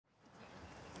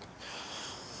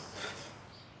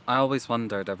I always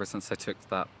wondered ever since I took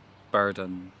that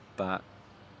burden, that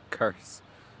curse,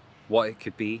 what it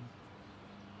could be,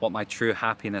 what my true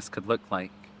happiness could look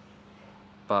like.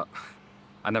 But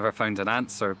I never found an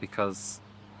answer because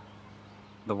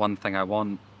the one thing I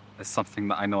want is something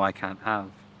that I know I can't have.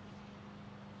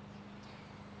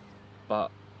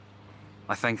 But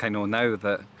I think I know now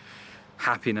that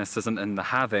happiness isn't in the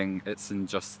having, it's in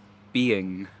just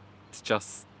being. It's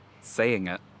just saying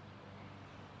it.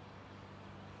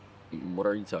 What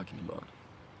are you talking about?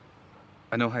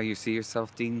 I know how you see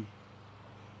yourself, Dean.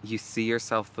 You see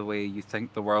yourself the way you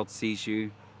think the world sees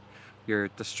you. You're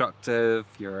destructive,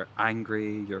 you're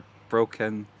angry, you're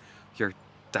broken, you're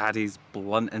daddy's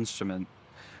blunt instrument.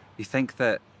 You think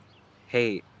that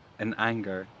hate and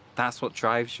anger, that's what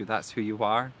drives you, that's who you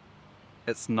are.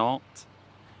 It's not.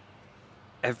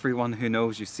 Everyone who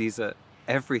knows you sees it.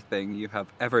 Everything you have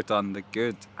ever done, the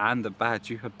good and the bad,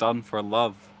 you have done for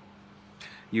love.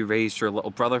 You raised your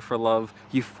little brother for love.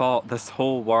 You fought this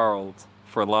whole world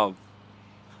for love.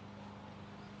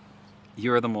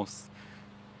 You're the most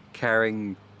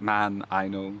caring man I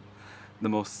know, the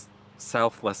most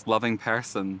selfless, loving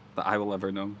person that I will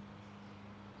ever know.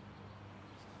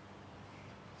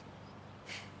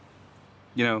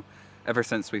 You know, ever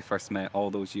since we first met all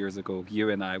those years ago, you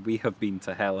and I, we have been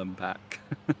to hell and back.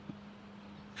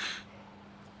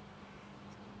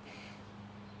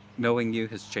 Knowing you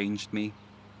has changed me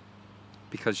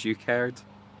because you cared.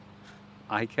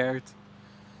 I cared.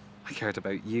 I cared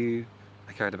about you.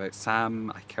 I cared about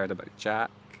Sam. I cared about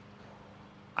Jack.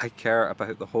 I care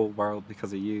about the whole world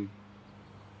because of you.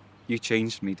 You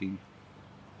changed me, Dean.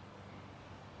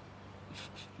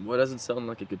 What doesn't sound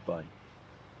like a goodbye?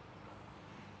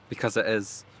 Because it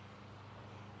is.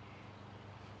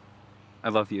 I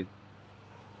love you.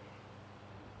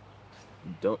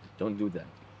 Don't do that.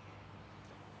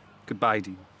 Goodbye,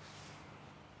 Dean.